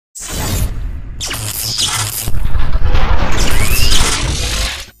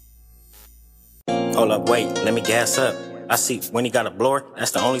Hold up, wait, let me gas up. I see when he got a blower,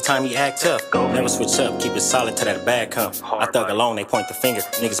 that's the only time he act tough. Never switch up, keep it solid till that bag come. I thug along, they point the finger,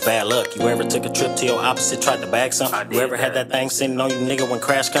 niggas bad luck. You ever took a trip to your opposite, tried to bag some? You ever had that thing sitting on you, nigga, when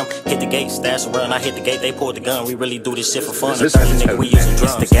crash come? Hit the gate, stash and run, I hit the gate, they pulled the gun. We really do this shit for fun. The 30 nigga, we using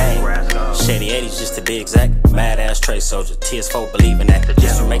drums. It's the game. Shady 80s just to be exact. Mad ass Trey Soldier, TS4 believe in that.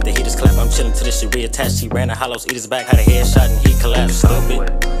 Just to make the heaters clap, I'm chillin' to this shit reattached. He ran the hollows, eat his back, had a headshot and he collapsed. Stupid.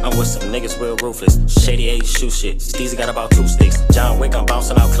 I'm with some niggas real ruthless. Shady 80s shoot shit. Steezy got about 2 sticks. John Wick, I'm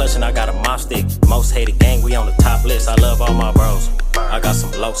bouncing out clutching, I got a mop stick. Most hated gang, we on the top list. I love all my bros. I got some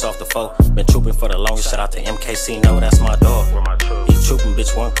blokes off the foe. Been trooping for the longest. Shout out to MKC, no, that's my dog. He trooping,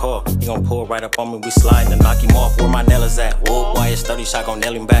 bitch, one call. He gon' pull right up on me, we sliding and knock him off. Where my Nellas at? Whoa, YS30 shot gon'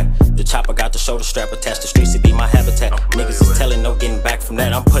 nail him back. The chopper got the shoulder strap attached to streets, it be my habitat. Niggas is telling, no getting back from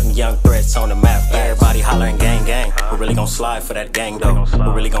that. I'm putting young threats on the map. Everybody hollering gang, gang. We really gon' slide for that gang, though.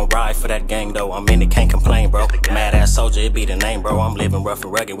 We really gon' ride for that gang, though. I'm in it, can't complain, bro. Mad ass soldier, it be the name, bro. I'm living rough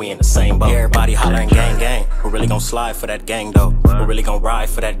and rugged, we in the same boat. Everybody hollering gang, gang. We really gon' slide for that gang, though. We really gon' ride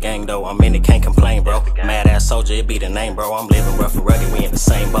for that gang, though. I'm in it, can't complain, bro. Mad ass soldier, it be the name, bro. I'm living rough and rugged, we in the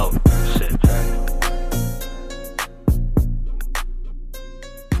same boat.